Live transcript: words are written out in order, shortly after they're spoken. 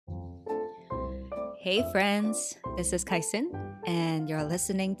Hey friends, this is Kaisin, and you're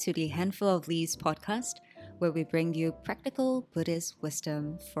listening to the Handful of Leaves podcast, where we bring you practical Buddhist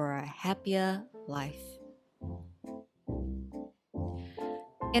wisdom for a happier life.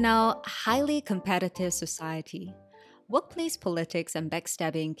 In our highly competitive society, workplace politics and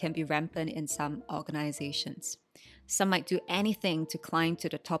backstabbing can be rampant in some organizations. Some might do anything to climb to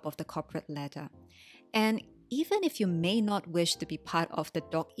the top of the corporate ladder. And even if you may not wish to be part of the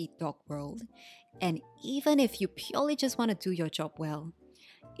dog eat dog world, and even if you purely just want to do your job well,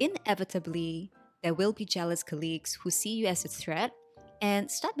 inevitably there will be jealous colleagues who see you as a threat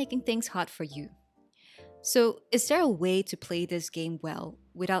and start making things hard for you. So, is there a way to play this game well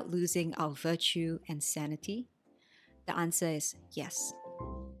without losing our virtue and sanity? The answer is yes.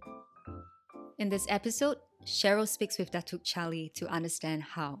 In this episode, Cheryl speaks with Datuk Charlie to understand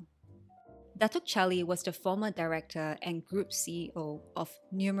how. Datuk Charlie was the former director and group CEO of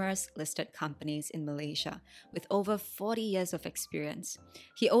numerous listed companies in Malaysia with over 40 years of experience.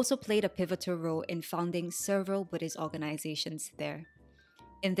 He also played a pivotal role in founding several Buddhist organizations there.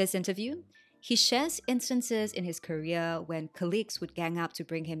 In this interview, he shares instances in his career when colleagues would gang up to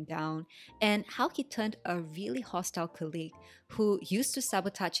bring him down and how he turned a really hostile colleague who used to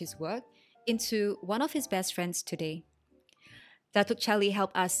sabotage his work into one of his best friends today. Datuk Charlie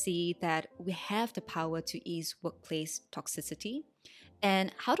helped us see that we have the power to ease workplace toxicity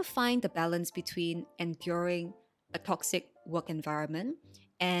and how to find the balance between enduring a toxic work environment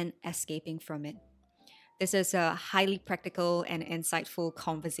and escaping from it. This is a highly practical and insightful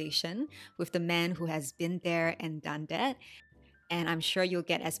conversation with the man who has been there and done that, and I'm sure you'll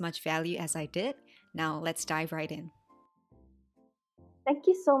get as much value as I did. Now, let's dive right in. Thank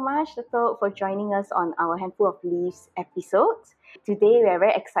you so much, Datuk, for joining us on our Handful of Leaves episode. Today, we are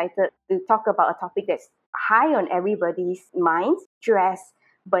very excited to talk about a topic that's high on everybody's minds. Stress,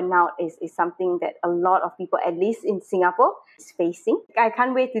 burnout is something that a lot of people, at least in Singapore, is facing. I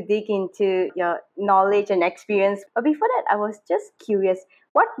can't wait to dig into your knowledge and experience. But before that, I was just curious,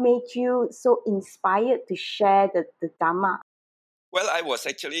 what made you so inspired to share the Dharma? Well, I was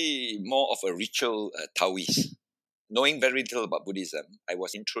actually more of a ritual Taoist. Knowing very little about Buddhism, I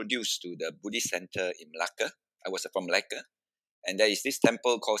was introduced to the Buddhist center in Malacca. I was from Malacca. And there is this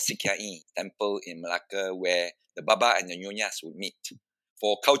temple called Sikyai temple in Malacca where the Baba and the Nyonyas would meet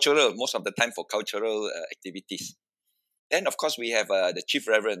for cultural, most of the time for cultural activities. Then, of course, we have the Chief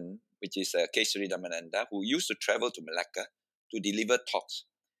Reverend, which is K. Sri Dhammananda, who used to travel to Malacca to deliver talks.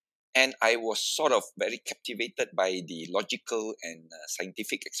 And I was sort of very captivated by the logical and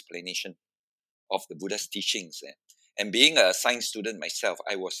scientific explanation of the Buddha's teachings. And being a science student myself,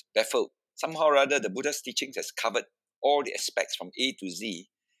 I was baffled. Somehow or other, the Buddha's teachings has covered all the aspects from A to Z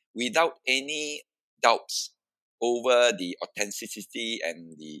without any doubts over the authenticity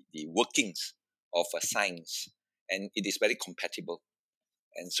and the workings of a science. And it is very compatible.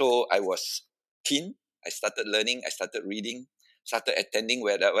 And so I was keen. I started learning. I started reading. Started attending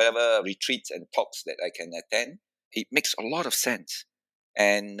whatever retreats and talks that I can attend. It makes a lot of sense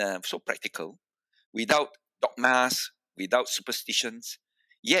and so practical, without dogmas, without superstitions,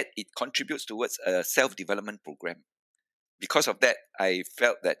 yet it contributes towards a self-development program. Because of that, I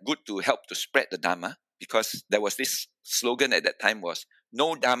felt that good to help to spread the Dharma, because there was this slogan at that time was,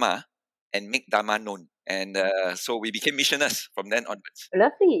 know Dharma and make Dharma known. And so we became missioners from then onwards.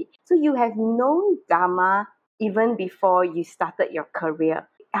 Lovely. So you have known Dharma even before you started your career.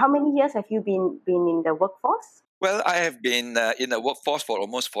 How many years have you been in the workforce? Well, I have been in the workforce for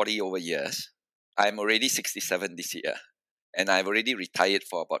almost 40 over years. I'm already 67 this year. And I've already retired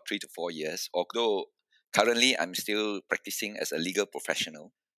for about 3 to 4 years, although currently I'm still practicing as a legal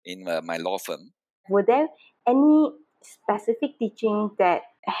professional in my law firm. Were there any specific teaching that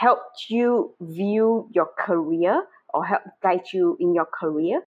helped you view your career or helped guide you in your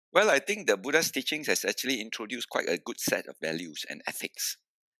career? Well, I think the Buddha's teachings has actually introduced quite a good set of values and ethics.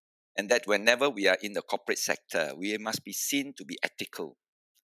 And that whenever we are in the corporate sector, we must be seen to be ethical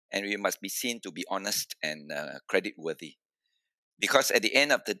and we must be seen to be honest and credit-worthy. Because at the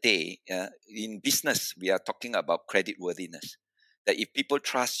end of the day, in business, we are talking about credit-worthiness. That if people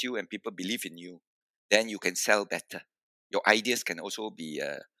trust you and people believe in you, then you can sell better. Your ideas can also be,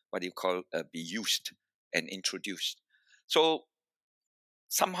 be used and introduced. So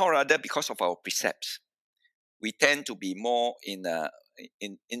somehow or other, because of our precepts, we tend to be more in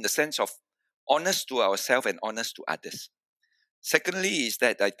the sense of honest to ourselves and honest to others. Secondly is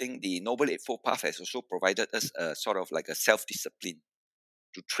that I think the Noble Eightfold Path has also provided us a sort of like a self-discipline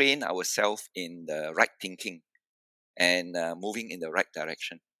to train ourselves in the right thinking and moving in the right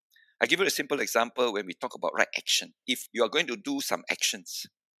direction. I give you a simple example when we talk about right action. If you are going to do some actions,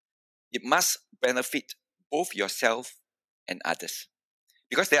 it must benefit both yourself and others.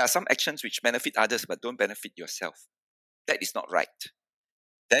 Because there are some actions which benefit others but don't benefit yourself. That is not right.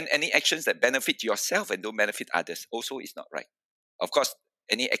 Then any actions that benefit yourself and don't benefit others also is not right. Of course,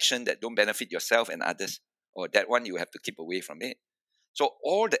 any action that don't benefit yourself and others, or that one you have to keep away from it. So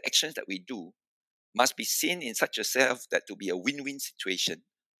all the actions that we do must be seen in such a self that to be a win-win situation,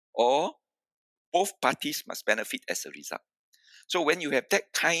 or both parties must benefit as a result. So when you have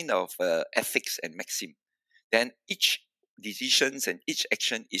that kind of ethics and maxim, then each decisions and each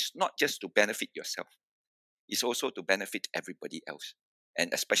action is not just to benefit yourself, it's also to benefit everybody else,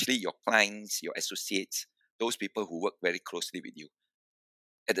 and especially your clients, your associates, those people who work very closely with you.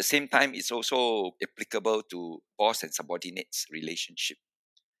 At the same time, it's also applicable to boss and subordinates relationship.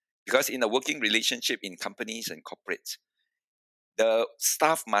 Because in a working relationship in companies and corporates, the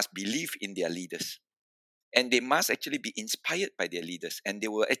staff must believe in their leaders, and they must actually be inspired by their leaders, and they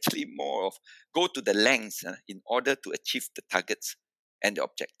will actually more of go to the lengths in order to achieve the targets and the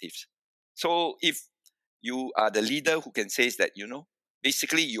objectives. So if you are the leader who can say that,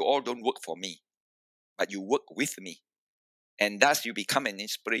 basically you all don't work for me, but you work with me, and thus you become an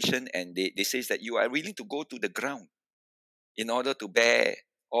inspiration, and they say that you are willing to go to the ground in order to bear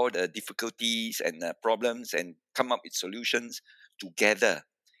all the difficulties and problems and come up with solutions together.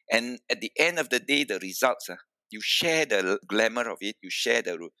 And at the end of the day, the results, you share the glamour of it, you share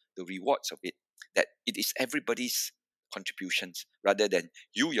the rewards of it, that it is everybody's contributions rather than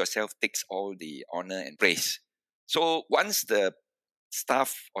you yourself takes all the honor and praise. So once the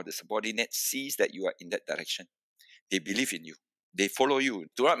staff or the subordinate sees that you are in that direction, they believe in you. They follow you.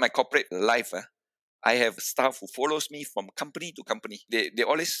 Throughout my corporate life, I have staff who follows me from company to company. They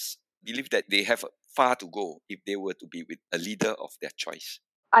always believe that they have far to go if they were to be with a leader of their choice.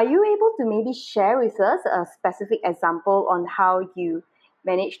 Are you able to maybe share with us a specific example on how you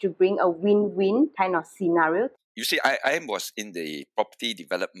managed to bring a win-win kind of scenario? You see, I was in the property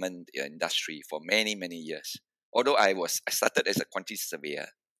development industry for many, many years. Although I started as a quantity surveyor,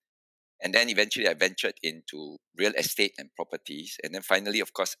 and then eventually I ventured into real estate and properties. And then finally,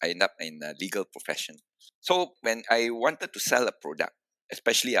 of course, I ended up in a legal profession. So when I wanted to sell a product,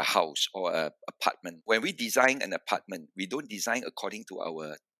 especially a house or an apartment, when we design an apartment, we don't design according to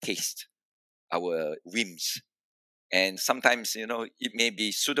our taste, our whims. And sometimes, it may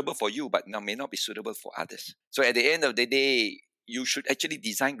be suitable for you, but may not be suitable for others. So at the end of the day, you should actually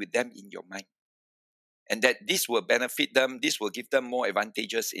design with them in your mind. And that this will benefit them, this will give them more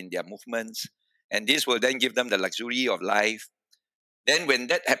advantages in their movements, and this will then give them the luxury of life. Then when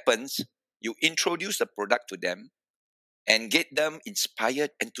that happens, you introduce the product to them and get them inspired,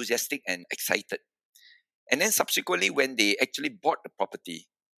 enthusiastic, and excited. And then subsequently, when they actually bought the property,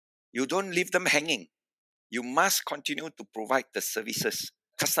 you don't leave them hanging. You must continue to provide the services.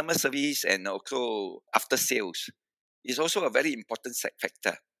 Customer service and also after sales is also a very important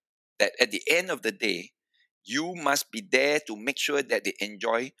factor, that at the end of the day, you must be there to make sure that they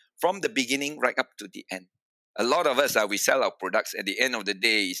enjoy from the beginning right up to the end. A lot of us, we sell our products. At the end of the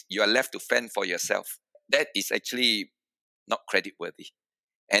day, you are left to fend for yourself. That is actually not credit worthy.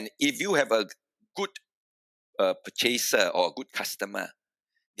 And if you have a good purchaser or a good customer,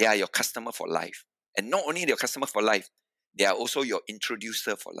 they are your customer for life. And not only your customer for life, they are also your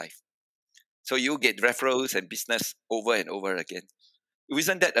introducer for life. So you get referrals and business over and over again.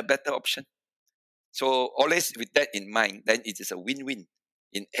 Isn't that a better option? So always with that in mind, then it is a win-win.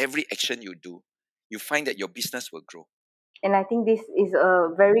 In every action you do, you find that your business will grow. And I think this is a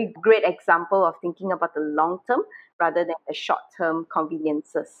very great example of thinking about the long term rather than the short term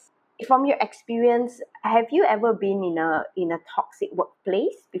conveniences. From your experience, have you ever been in a toxic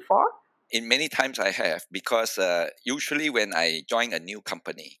workplace before? In many times I have, because usually when I join a new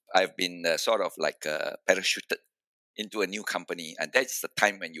company, I've been sort of like parachuted into a new company, and that's the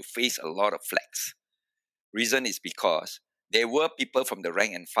time when you face a lot of flags. Reason is because there were people from the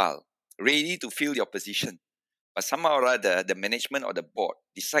rank and file ready to fill your position, but somehow or other the management or the board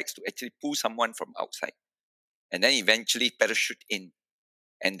decides to actually pull someone from outside, and then eventually parachute in,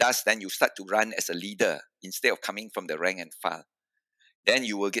 and thus then you start to run as a leader instead of coming from the rank and file. Then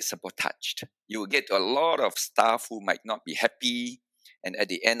you will get sabotaged. You will get a lot of staff who might not be happy, and at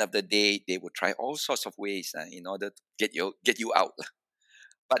the end of the day, they will try all sorts of ways in order to get you out.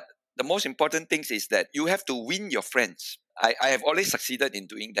 But the most important thing is that you have to win your friends. I have always succeeded in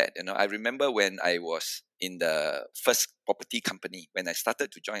doing that. I remember when I was in the first property company, when I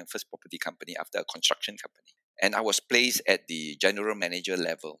started to join a first property company after a construction company, and I was placed at the general manager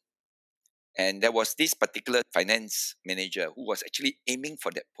level. And there was this particular finance manager who was actually aiming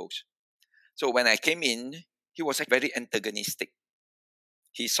for that post. So when I came in, he was very antagonistic.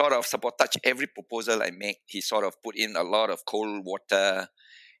 He sort of sabotage every proposal I make. He sort of put in a lot of cold water,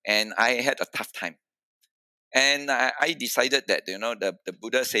 and I had a tough time. And I decided that, the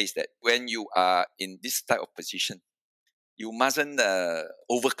Buddha says that when you are in this type of position, you mustn't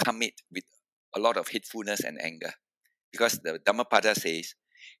overcome it with a lot of hatefulness and anger. Because the Dhammapada says,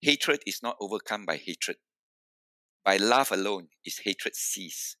 hatred is not overcome by hatred. By love alone is hatred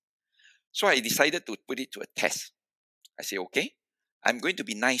cease. So I decided to put it to a test. I say, okay, I'm going to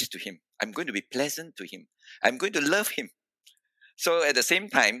be nice to him. I'm going to be pleasant to him. I'm going to love him. So at the same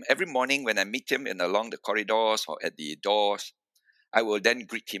time, every morning when I meet him along the corridors or at the doors, I will then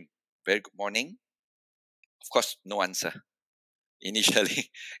greet him. Very good morning. Of course, no answer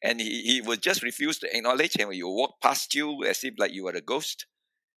initially. And he will just refuse to acknowledge, and he will walk past you as if like you were a ghost.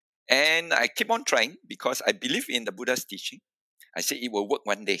 And I keep on trying because I believe in the Buddha's teaching. I say it will work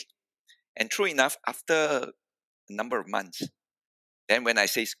one day. And true enough, after a number of months, then when I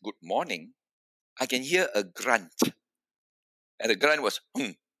say good morning, I can hear a grunt. And the grunt was,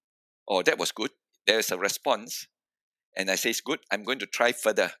 oh, that was good. There's a response. And I say, good, I'm going to try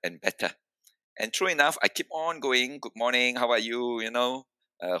further and better. And true enough, I keep on going, good morning, how are you?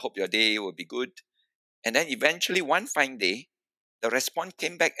 Hope your day will be good. And then eventually one fine day, the response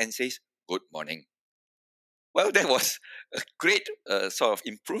came back and says, good morning. Well, that was a great sort of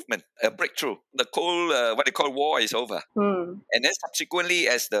improvement, a breakthrough. The cold, what they call war is over. And then subsequently,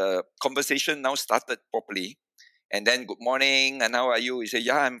 as the conversation now started properly, and then good morning, and how are you? He said,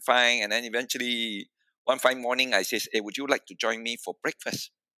 yeah, I'm fine. And then eventually, one fine morning, I says, hey, would you like to join me for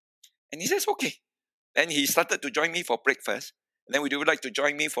breakfast? And he says, okay. Then he started to join me for breakfast. And then would you like to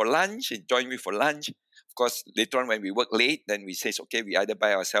join me for lunch? He joined me for lunch. Of course, later on when we work late, then we says, okay, we either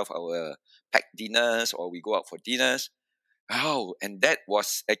buy ourselves our packed dinners or we go out for dinners. Oh, and that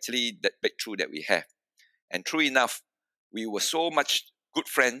was actually that breakthrough that we have. And true enough, we were so much good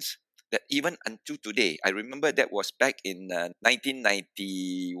friends that even until today, I remember that was back in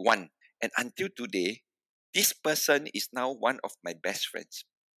 1991. And until today, this person is now one of my best friends.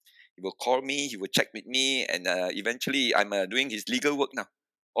 He will call me, he will check with me, and eventually I'm doing his legal work now.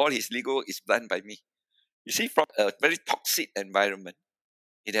 All his legal work is done by me. You see, from a very toxic environment,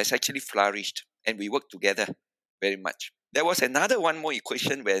 it has actually flourished, and we work together very much. There was another one more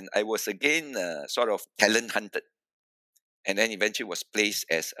equation when I was again sort of talent hunted, and then eventually was placed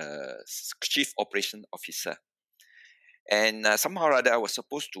as a chief operation officer. And somehow or other, I was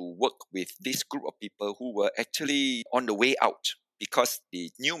supposed to work with this group of people who were actually on the way out because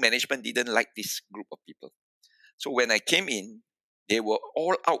the new management didn't like this group of people. So when I came in, they were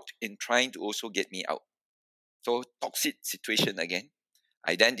all out in trying to also get me out. So toxic situation again.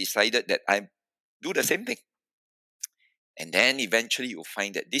 I then decided that I do the same thing. And then eventually you'll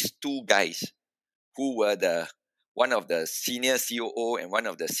find that these two guys who were one of the senior COO and one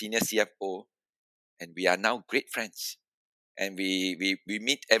of the senior CFO, and we are now great friends. And we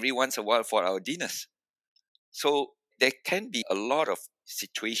meet every once in a while for our dinners. So there can be a lot of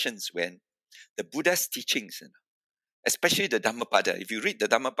situations when the Buddha's teachings, especially the Dhammapada, if you read the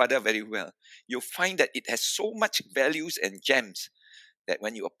Dhammapada very well, you'll find that it has so much values and gems that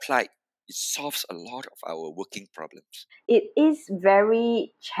when you apply it solves a lot of our working problems. It is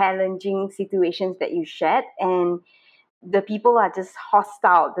very challenging situations that you shared, and the people are just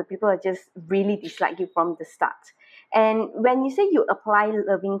hostile. The people are just really dislike you from the start. And when you say you apply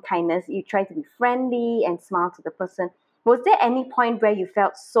loving kindness, you try to be friendly and smile to the person. Was there any point where you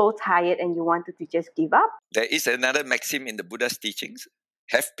felt so tired and you wanted to just give up? There is another maxim in the Buddha's teachings: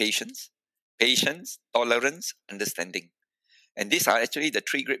 have patience, tolerance, understanding. And these are actually the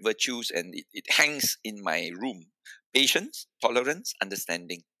three great virtues, and it hangs in my room. Patience, tolerance,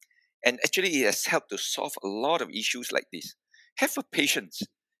 understanding. And actually, it has helped to solve a lot of issues like this. Have a patience,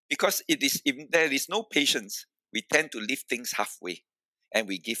 because if there is no patience, we tend to leave things halfway and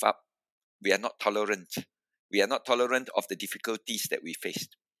we give up. We are not tolerant. We are not tolerant of the difficulties that we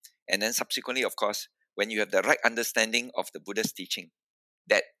faced. And then subsequently, of course, when you have the right understanding of the Buddha's teaching,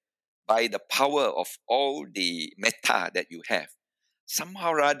 that by the power of all the metta that you have,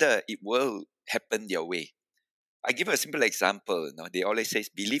 somehow or other it will happen your way. I give a simple example. They always say,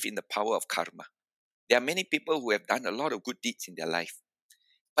 believe in the power of karma. There are many people who have done a lot of good deeds in their life,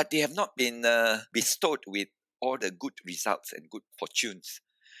 but they have not been bestowed with all the good results and good fortunes.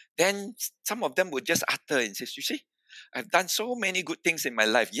 Then some of them will just utter and say, you see, I've done so many good things in my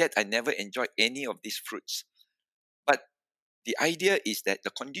life, yet I never enjoyed any of these fruits. But the idea is that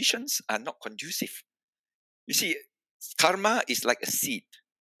the conditions are not conducive. You see, karma is like a seed,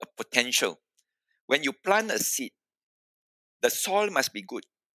 a potential. When you plant a seed, the soil must be good,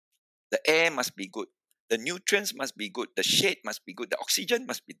 the air must be good, The nutrients must be good. The shade must be good. The oxygen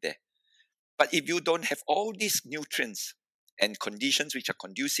must be there. But if you don't have all these nutrients and conditions which are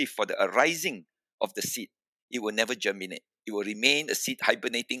conducive for the arising of the seed, it will never germinate. It will remain a seed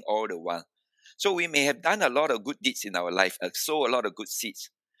hibernating all the while. So we may have done a lot of good deeds in our life, sow a lot of good seeds.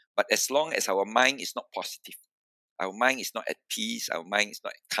 But as long as our mind is not positive, our mind is not at peace, our mind is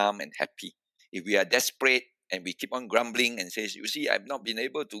not calm and happy. If we are desperate and we keep on grumbling and says, you see, I've not been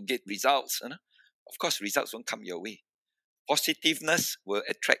able to get results, of course, results won't come your way. Positiveness will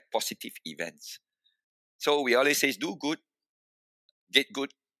attract positive events. So we always say, do good, get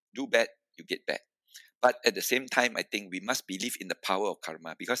good, do bad, you get bad. But at the same time, I think we must believe in the power of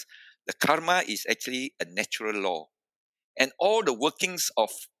karma, because the karma is actually a natural law. And all the workings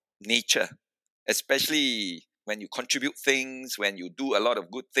of nature, especially when you contribute things, when you do a lot of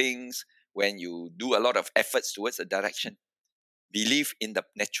good things, when you do a lot of efforts towards a direction, believe in the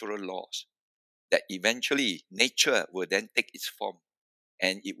natural laws, that eventually nature will then take its form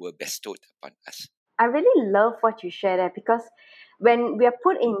and it will bestow it upon us. I really love what you share there, because when we are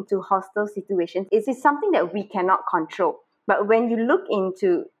put into hostile situations, it is something that we cannot control. But when you look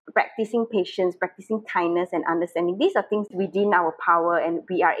into practicing patience, practicing kindness and understanding, these are things within our power, and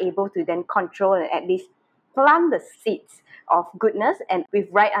we are able to then control and at least plant the seeds of goodness. And with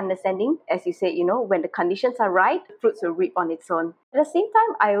right understanding, as you said, when the conditions are right, fruits will reap on its own. At the same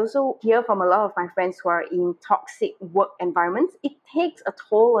time, I also hear from a lot of my friends who are in toxic work environments, it takes a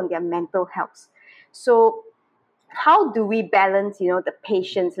toll on their mental health. So how do we balance, the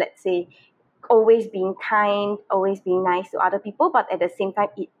patience, let's say, always being kind, always being nice to other people, but at the same time,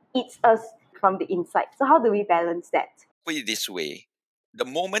 it eats us from the inside. So how do we balance that? Put it this way, the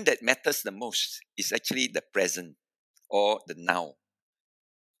moment that matters the most is actually the present or the now.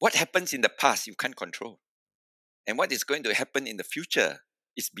 What happens in the past, you can't control. And what is going to happen in the future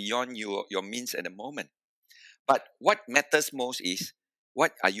is beyond your means at the moment. But what matters most is,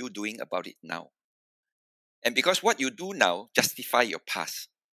 what are you doing about it now? And because what you do now justify your past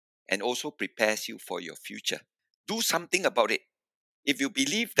and also prepares you for your future. Do something about it. If you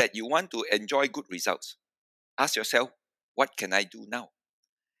believe that you want to enjoy good results, ask yourself, what can I do now?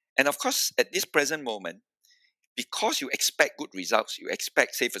 And of course, at this present moment, because you expect good results, you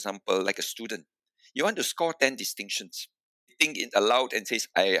expect, say, for example, like a student, you want to score 10 distinctions. Think it aloud and says,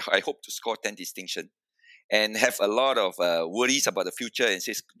 I hope to score 10 distinctions, and have a lot of worries about the future and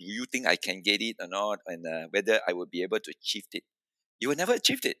says, do you think I can get it or not? And whether I will be able to achieve it. You will never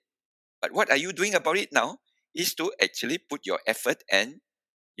achieve it. But what are you doing about it now is to actually put your effort and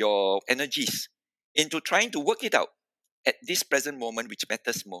your energies into trying to work it out at this present moment, which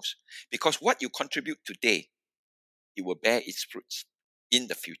matters most. Because what you contribute today, it will bear its fruits in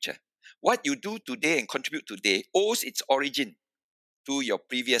the future. What you do today and contribute today owes its origin to your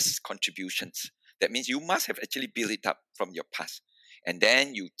previous contributions. That means you must have actually built it up from your past. And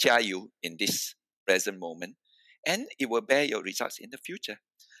then you chia you in this present moment, and it will bear your results in the future.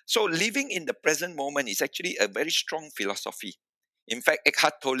 So living in the present moment is actually a very strong philosophy. In fact,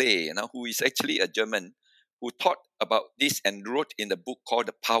 Eckhart Tolle, who is actually a German, who taught about this and wrote in the book called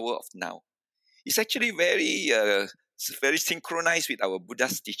The Power of Now, is actually very synchronized with our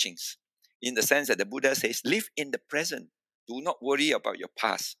Buddha's teachings, in the sense that the Buddha says, live in the present. Do not worry about your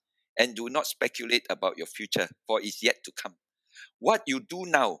past, and do not speculate about your future, for it's yet to come. What you do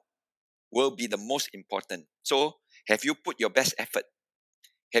now will be the most important. So, have you put your best effort?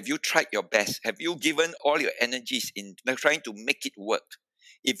 Have you tried your best? Have you given all your energies in trying to make it work?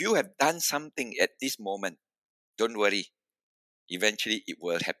 If you have done something at this moment, don't worry. Eventually, it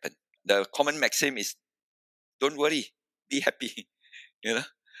will happen. The common maxim is, don't worry, be happy. you know.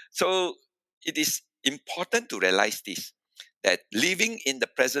 So it is important to realize this, that living in the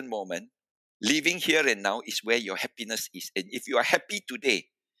present moment, living here and now is where your happiness is. And if you are happy today,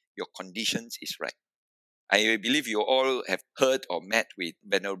 your conditions is right. I believe you all have heard or met with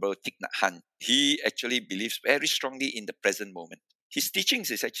Venerable Thich Nhat Hanh. He actually believes very strongly in the present moment. His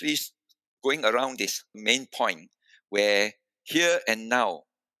teachings is actually going around this main point, where here and now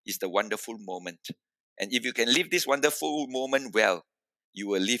is the wonderful moment. And if you can live this wonderful moment well, you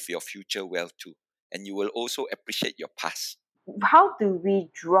will live your future well too. And you will also appreciate your past. How do we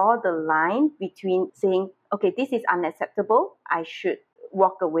draw the line between saying, okay, this is unacceptable, I should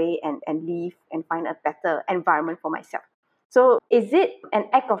walk away and leave and find a better environment for myself? So is it an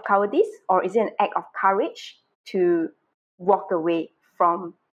act of cowardice, or is it an act of courage to walk away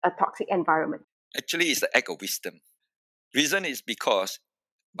from a toxic environment? Actually, it's the act of wisdom. Reason is because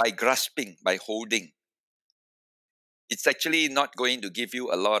by grasping, by holding, it's actually not going to give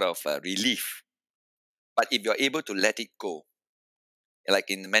you a lot of relief. But if you're able to let it go, Like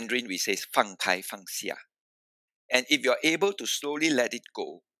in Mandarin, we say 放开放下. And if you're able to slowly let it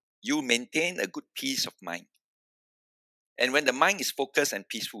go, you maintain a good peace of mind. And when the mind is focused and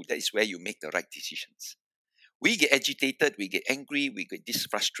peaceful, that is where you make the right decisions. We get agitated, we get angry, we get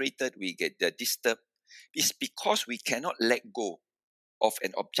frustrated, we get disturbed. It's because we cannot let go of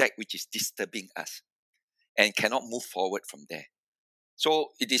an object which is disturbing us and cannot move forward from there. So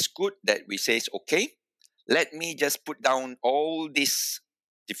it is good that we say, okay, let me just put down all these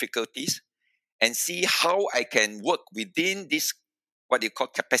difficulties and see how I can work within this, what you call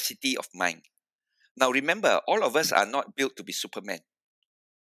capacity of mind. Now remember, all of us are not built to be Superman.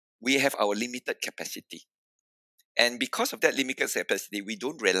 We have our limited capacity. And because of that limited capacity, we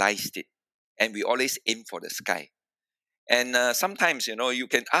don't realize it. And we always aim for the sky. And sometimes, you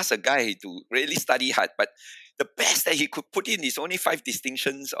can ask a guy to really study hard, but the best that he could put in is only 5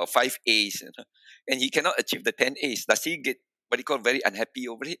 distinctions or 5 A's, and he cannot achieve the 10 A's. Does he get what you call very unhappy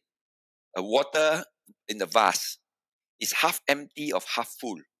over it? Water in the vase is half empty or half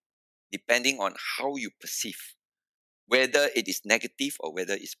full, depending on how you perceive, whether it is negative or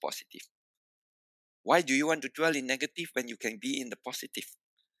whether it's positive. Why do you want to dwell in negative when you can be in the positive?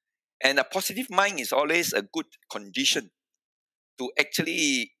 And a positive mind is always a good condition to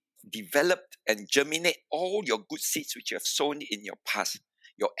actually develop and germinate all your good seeds which you have sown in your past,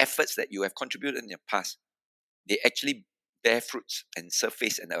 your efforts that you have contributed in your past. They actually bear fruits and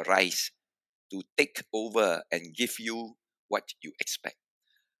surface and arise to take over and give you what you expect.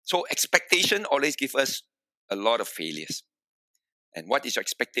 So expectation always gives us a lot of failures. And what is your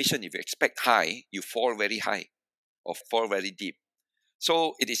expectation? If you expect high, you fall very high or fall very deep.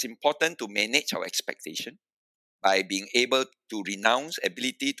 So it is important to manage our expectation by being able to renounce,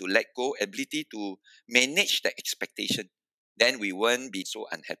 ability to let go, ability to manage the expectation. Then we won't be so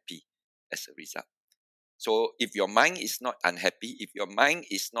unhappy as a result. So if your mind is not unhappy, if your mind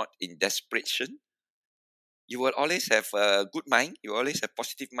is not in desperation, you will always have a good mind, you will always have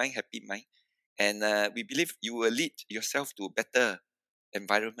positive mind, happy mind. And we believe you will lead yourself to better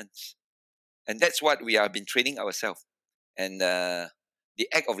environments. And that's what we have been training ourselves. And the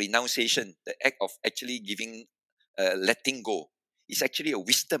act of renunciation, the act of actually giving, letting go, is actually a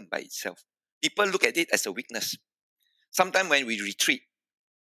wisdom by itself. People look at it as a weakness. Sometimes when we retreat,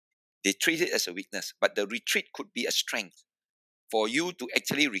 they treat it as a weakness, but the retreat could be a strength for you to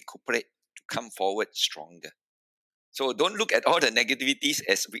actually recuperate, to come forward stronger. So don't look at all the negativities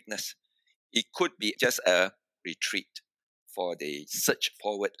as weakness. It could be just a retreat for the surge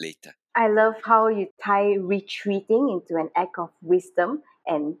forward later. I love how you tie retreating into an act of wisdom,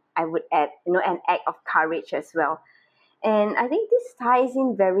 and I would add, an act of courage as well. And I think this ties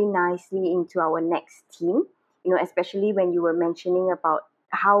in very nicely into our next theme, especially when you were mentioning about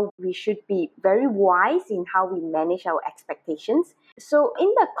how we should be very wise in how we manage our expectations. So, in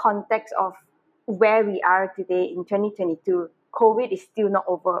the context of where we are today in 2022, COVID is still not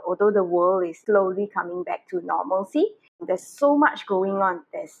over, although the world is slowly coming back to normalcy. There's so much going on.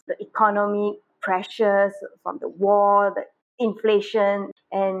 There's the economic pressures from the war, the inflation,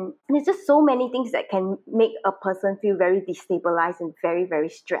 and there's just so many things that can make a person feel very destabilized and very, very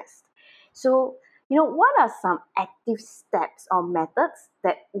stressed. So, what are some active steps or methods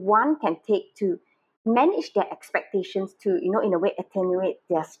that one can take to manage their expectations to, in a way, attenuate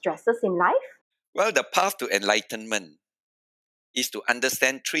their stresses in life? Well, the path to enlightenment is to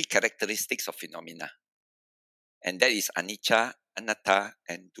understand 3 characteristics of phenomena. And that is anicca, anatta,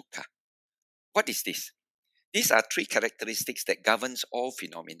 and dukkha. What is this? These are 3 characteristics that governs all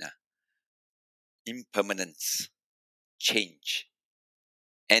phenomena. Impermanence, change.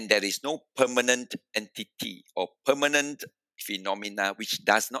 And there is no permanent entity or permanent phenomena which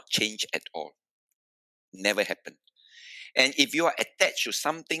does not change at all. Never happen. And if you are attached to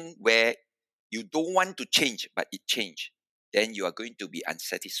something where you don't want to change, but it change, then you are going to be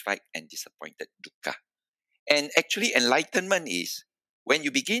unsatisfied and disappointed, dukkha. And actually, enlightenment is when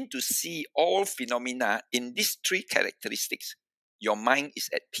you begin to see all phenomena in these 3 characteristics, your mind is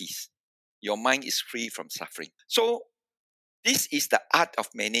at peace. Your mind is free from suffering. So, this is the art of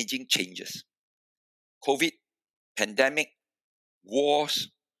managing changes. COVID, pandemic, wars,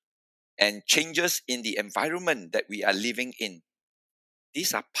 and changes in the environment that we are living in.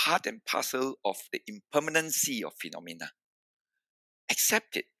 These are part and parcel of the impermanency of phenomena.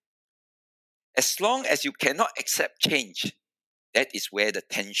 Accept it. As long as you cannot accept change, that is where the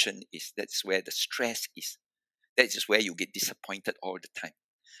tension is. That's where the stress is. That is where you get disappointed all the time.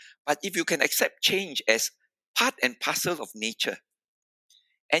 But if you can accept change as part and parcel of nature,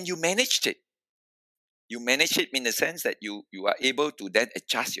 and you managed it, you manage it in the sense that you are able to then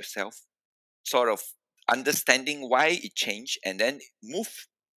adjust yourself, sort of understanding why it changed, and then move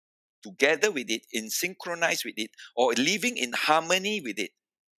together with it, in synchronize with it, or living in harmony with it,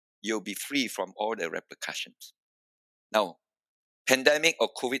 you'll be free from all the repercussions. Now, pandemic or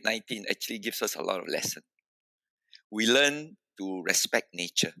COVID-19 actually gives us a lot of lesson. We learn to respect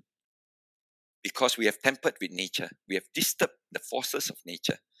nature because we have tempered with nature. We have disturbed the forces of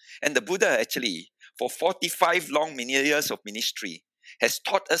nature. And the Buddha actually, for 45 long years of ministry, has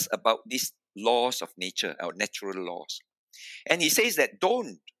taught us about these laws of nature, our natural laws. And he says that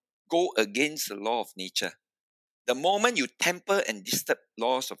don't go against the law of nature. The moment you temper and disturb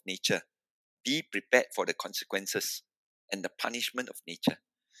laws of nature, be prepared for the consequences and the punishment of nature.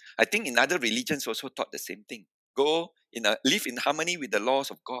 I think in other religions also taught the same thing. Live in harmony with the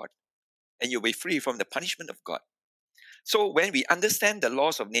laws of God, and you'll be free from the punishment of God. So when we understand the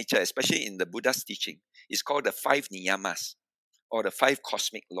laws of nature, especially in the Buddha's teaching, it's called the 5 niyamas, or the 5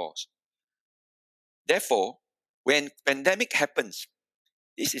 cosmic laws. Therefore, when pandemic happens,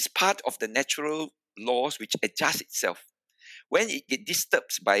 this is part of the natural laws which adjust itself. When it gets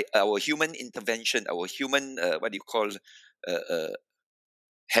disturbed by our human intervention, our human,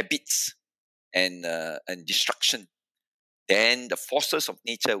 habits and destruction, then the forces of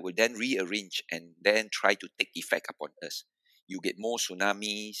nature will then rearrange and then try to take effect upon us. You get more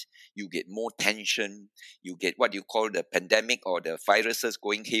tsunamis, you get more tension, you get what you call the pandemic or the viruses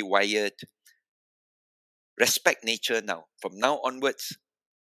going haywire. Respect nature now. From now onwards,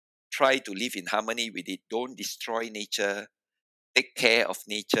 try to live in harmony with it. Don't destroy nature. Take care of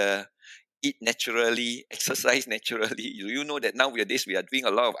nature. Eat naturally. Exercise naturally. You know that nowadays we are doing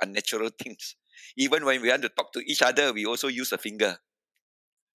a lot of unnatural things. Even when we want to talk to each other, we also use a finger.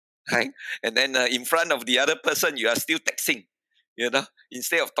 Right? And then in front of the other person, you are still texting,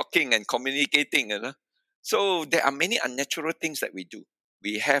 instead of talking and communicating. So there are many unnatural things that we do.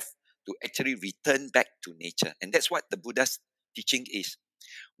 We have to actually return back to nature. And that's what the Buddha's teaching is.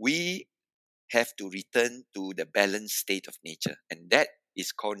 We have to return to the balanced state of nature. And that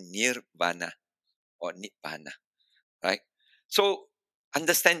is called nirvana or nibbana. Right? So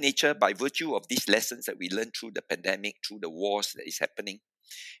understand nature by virtue of these lessons that we learned through the pandemic, through the wars that is happening.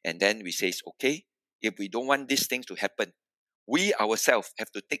 And then we say, okay, if we don't want these things to happen, we ourselves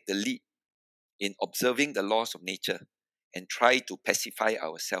have to take the lead in observing the laws of nature and try to pacify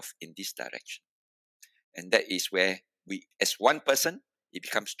ourselves in this direction. And that is where we, as one person, it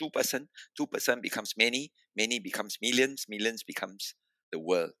becomes two person becomes many, many becomes millions, millions becomes the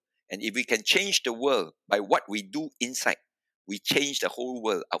world. And if we can change the world by what we do inside, we change the whole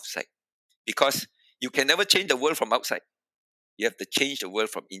world outside. Because you can never change the world from outside. You have to change the world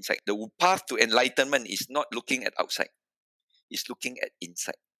from inside. The path to enlightenment is not looking at outside. It's looking at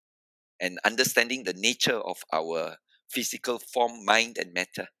inside. And understanding the nature of our physical form, mind, and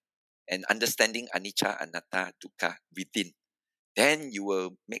matter. And understanding anicca, anatta, dukkha within. Then you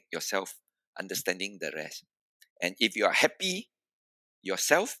will make yourself understanding the rest. And if you are happy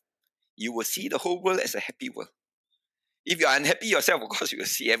yourself, you will see the whole world as a happy world. If you are unhappy yourself, of course, you will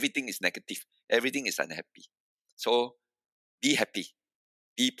see everything is negative. Everything is unhappy. So be happy,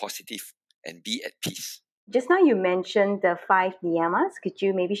 be positive, and be at peace. Just now you mentioned the 5 niyamas. Could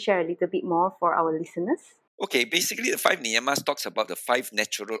you maybe share a little bit more for our listeners? Okay, basically the 5 niyamas talks about the 5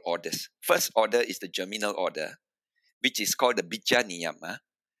 natural orders. First order is the germinal order, which is called the bija niyama.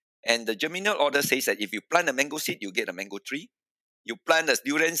 And the germinal order says that if you plant a mango seed, you get a mango tree. You plant a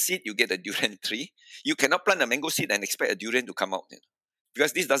durian seed, you get a durian tree. You cannot plant a mango seed and expect a durian to come out,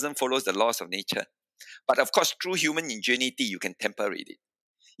 because this doesn't follow the laws of nature. But of course, through human ingenuity, you can temper with it.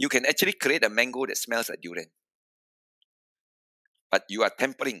 You can actually create a mango that smells like durian. But you are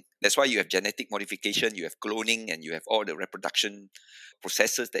tempering. That's why you have genetic modification, you have cloning, and you have all the reproduction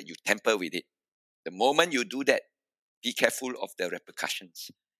processes that you temper with it. The moment you do that, be careful of the repercussions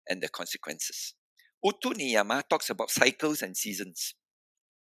and the consequences. Utu Niyama talks about cycles and seasons.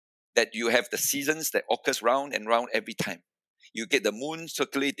 That you have the seasons that occurs round and round every time. You get the moon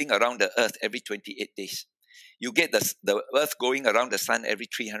circulating around the earth every 28 days. You get the earth going around the sun every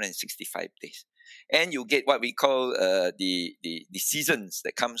 365 days. And you get what we call the seasons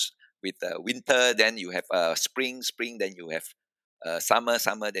that comes with winter, then you have spring, then you have summer,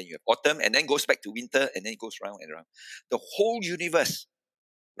 then you have autumn, and then goes back to winter, and then it goes round and round. The whole universe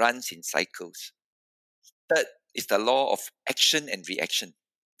runs in cycles. Third is the law of action and reaction,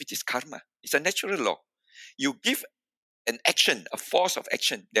 which is karma. It's a natural law. You give an action, a force of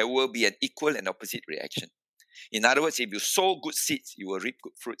action, there will be an equal and opposite reaction. In other words, if you sow good seeds, you will reap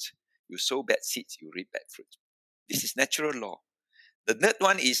good fruits. You sow bad seeds, you reap bad fruits. This is natural law. The third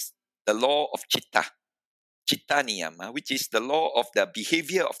one is the law of chitta niyama, which is the law of the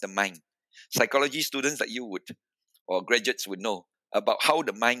behavior of the mind. Psychology students like you would, or graduates would know about how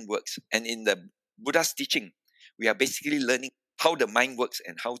the mind works. And in the Buddha's teaching, we are basically learning how the mind works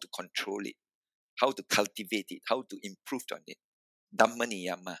and how to control it, how to cultivate it, how to improve on it. Dhamma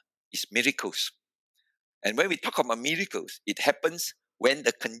niyama is miracles. And when we talk about miracles, it happens when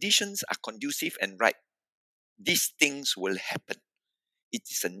the conditions are conducive and right. These things will happen. It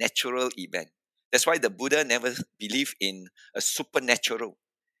is a natural event. That's why the Buddha never believed in a supernatural.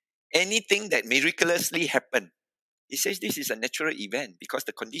 Anything that miraculously happened, he says this is a natural event because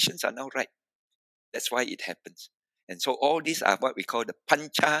the conditions are now right. That's why it happens. And so all these are what we call the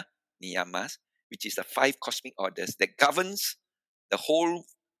pancha niyamas, which is the 5 cosmic orders that governs the whole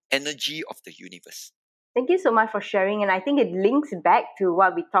energy of the universe. Thank you so much for sharing. And I think it links back to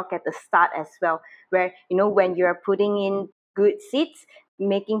what we talked at the start as well, where, when you're putting in good seeds,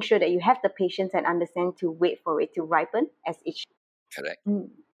 making sure that you have the patience and understand to wait for it to ripen as each. Correct.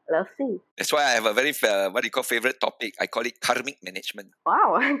 Lovely. That's why I have a very, favorite topic. I call it karmic management.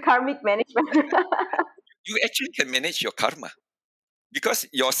 Wow, karmic management. You actually can manage your karma because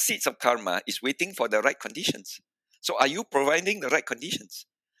your seeds of karma is waiting for the right conditions. So are you providing the right conditions?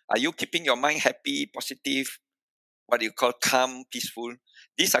 Are you keeping your mind happy, positive, what you call calm, peaceful?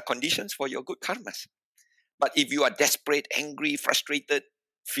 These are conditions for your good karmas. But if you are desperate, angry, frustrated,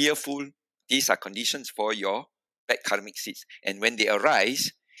 fearful, these are conditions for your bad karmic seeds. And when they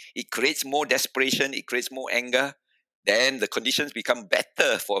arise, it creates more desperation, it creates more anger. Then the conditions become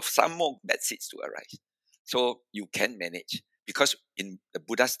better for some more bad seeds to arise. So you can manage. Because in the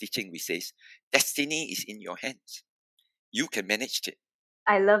Buddha's teaching, we say, destiny is in your hands. You can manage it.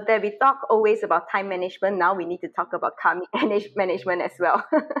 I love that. We talk always about time management. Now we need to talk about karmic management as well.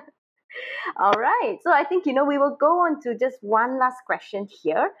 All right. So I think, we will go on to just one last question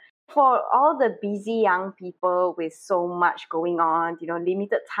here. For all the busy young people with so much going on,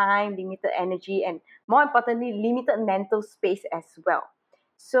 limited time, limited energy, and more importantly, limited mental space as well.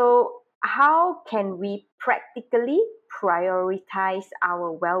 So how can we practically prioritize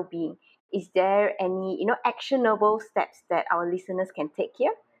our well-being? Is there any, actionable steps that our listeners can take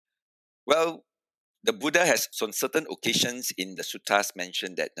here? Well, the Buddha has, on certain occasions in the suttas,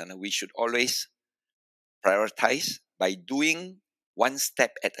 mentioned that we should always prioritize by doing one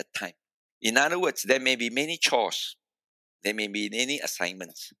step at a time. In other words, there may be many chores, there may be many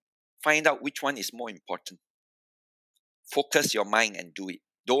assignments. Find out which one is more important. Focus your mind and do it.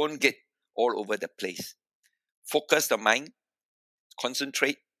 Don't get all over the place. Focus the mind,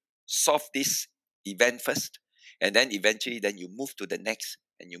 concentrate, solve this event first, and then eventually then you move to the next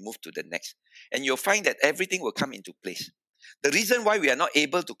and you move to the next. And you'll find that everything will come into place. The reason why we are not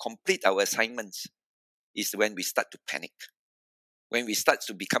able to complete our assignments is when we start to panic, when we start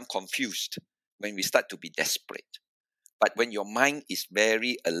to become confused, when we start to be desperate. But when your mind is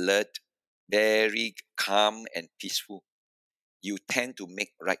very alert, very calm and peaceful, you tend to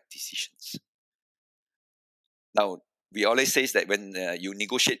make right decisions. Now, we always say that when you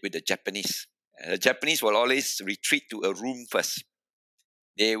negotiate with the Japanese will always retreat to a room first.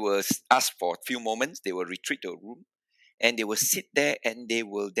 They will ask for a few moments, they will retreat to a room, and they will sit there and they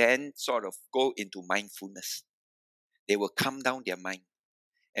will then sort of go into mindfulness. They will calm down their mind.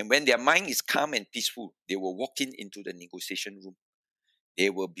 And when their mind is calm and peaceful, they will walk into the negotiation room. They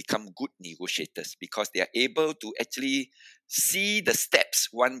will become good negotiators because they are able to actually see the steps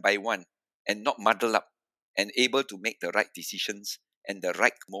one by one and not muddle up and able to make the right decisions and the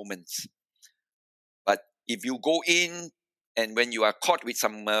right moments. But if you go in and when you are caught with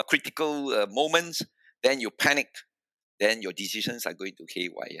some critical moments, then you panic, then your decisions are going to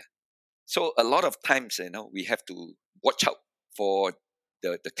haywire. So a lot of times, we have to watch out for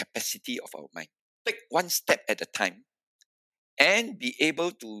the capacity of our mind. Take one step at a time and be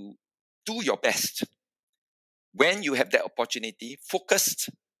able to do your best. When you have that opportunity, focused,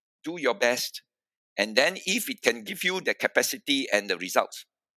 do your best. And then if it can give you the capacity and the results,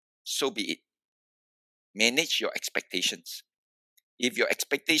 so be it. Manage your expectations. If your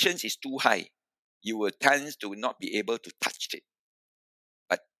expectations is too high, you will tend to not be able to touch it.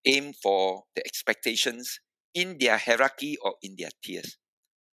 But aim for the expectations in their hierarchy or in their tiers.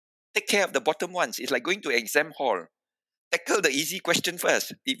 Take care of the bottom ones. It's like going to exam hall. Tackle the easy question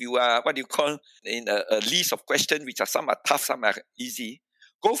first. If you are what you call in a list of questions, which are some are tough, some are easy,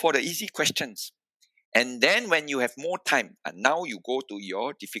 go for the easy questions. And then when you have more time, and now you go to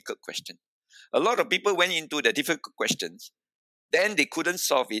your difficult question. A lot of people went into the difficult questions, then they couldn't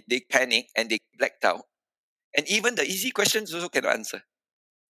solve it, they panicked and they blacked out. And even the easy questions also cannot answer.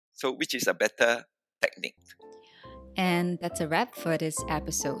 So which is a better technique? And that's a wrap for this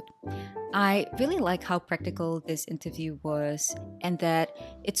episode. I really like how practical this interview was, and that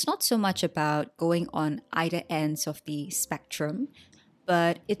it's not so much about going on either ends of the spectrum,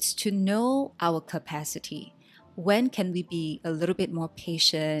 but it's to know our capacity. When can we be a little bit more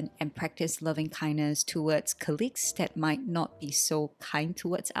patient and practice loving kindness towards colleagues that might not be so kind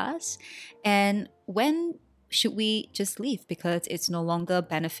towards us? And when should we just leave because it's no longer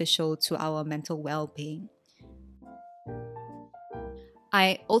beneficial to our mental well being?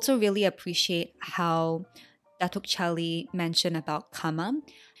 I also really appreciate how Datuk Charlie mentioned about karma,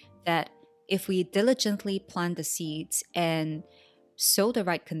 that if we diligently plant the seeds and sow the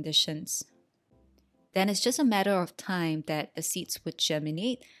right conditions, then it's just a matter of time that the seeds would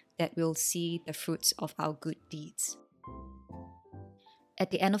germinate, that we'll see the fruits of our good deeds.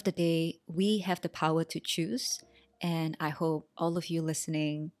 At the end of the day, we have the power to choose, and I hope all of you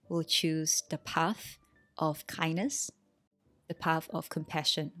listening will choose the path of kindness, the path of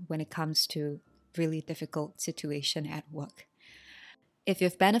compassion when it comes to really difficult situation at work. If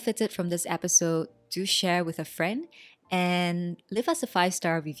you've benefited from this episode, do share with a friend and leave us a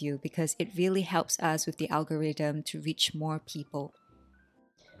 5-star review because it really helps us with the algorithm to reach more people.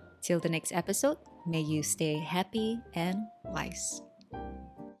 Till the next episode, may you stay happy and wise.